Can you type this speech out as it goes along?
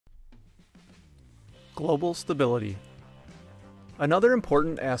Global stability. Another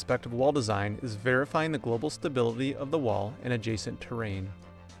important aspect of wall design is verifying the global stability of the wall and adjacent terrain.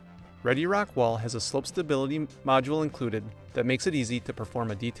 Redi-Rock Wall has a slope stability module included that makes it easy to perform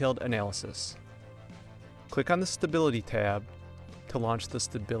a detailed analysis. Click on the Stability tab to launch the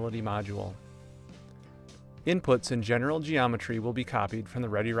Stability module. Inputs and general geometry will be copied from the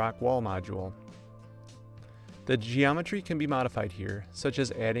Redi-Rock Wall module. The geometry can be modified here, such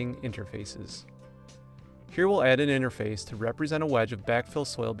as adding interfaces. Here we'll add an interface to represent a wedge of backfill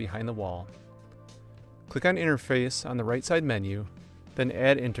soil behind the wall. Click on Interface on the right side menu, then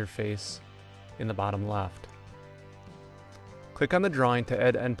Add Interface in the bottom left. Click on the drawing to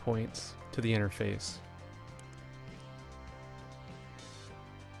add endpoints to the interface.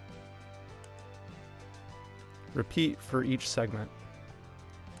 Repeat for each segment.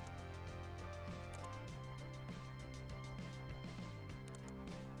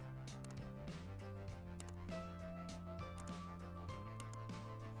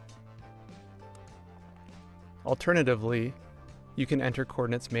 Alternatively, you can enter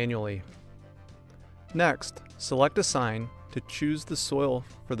coordinates manually. Next, select Assign to choose the soil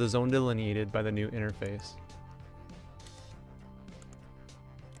for the zone delineated by the new interface.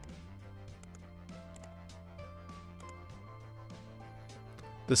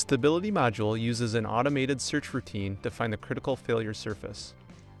 The Stability module uses an automated search routine to find the critical failure surface.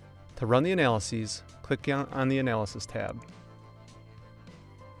 To run the analyses, click on the Analysis tab.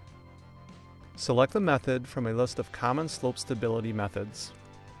 Select the method from a list of common slope stability methods.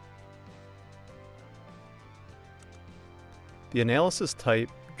 The Analysis Type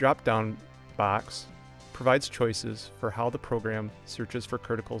drop-down box provides choices for how the program searches for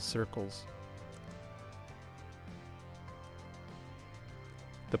critical circles.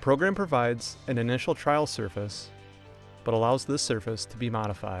 The program provides an initial trial surface, but allows this surface to be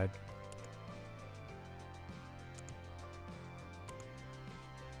modified.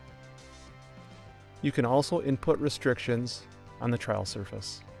 You can also input restrictions on the trial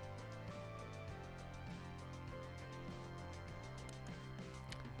surface.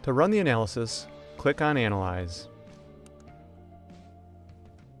 To run the analysis, click on Analyze.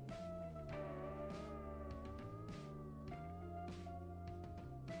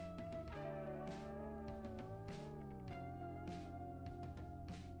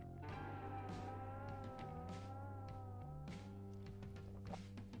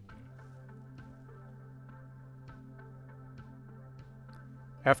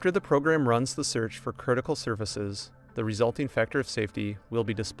 After the program runs the search for critical surfaces, the resulting factor of safety will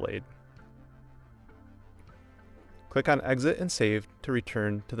be displayed. Click on Exit and Save to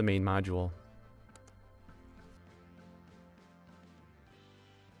return to the main module.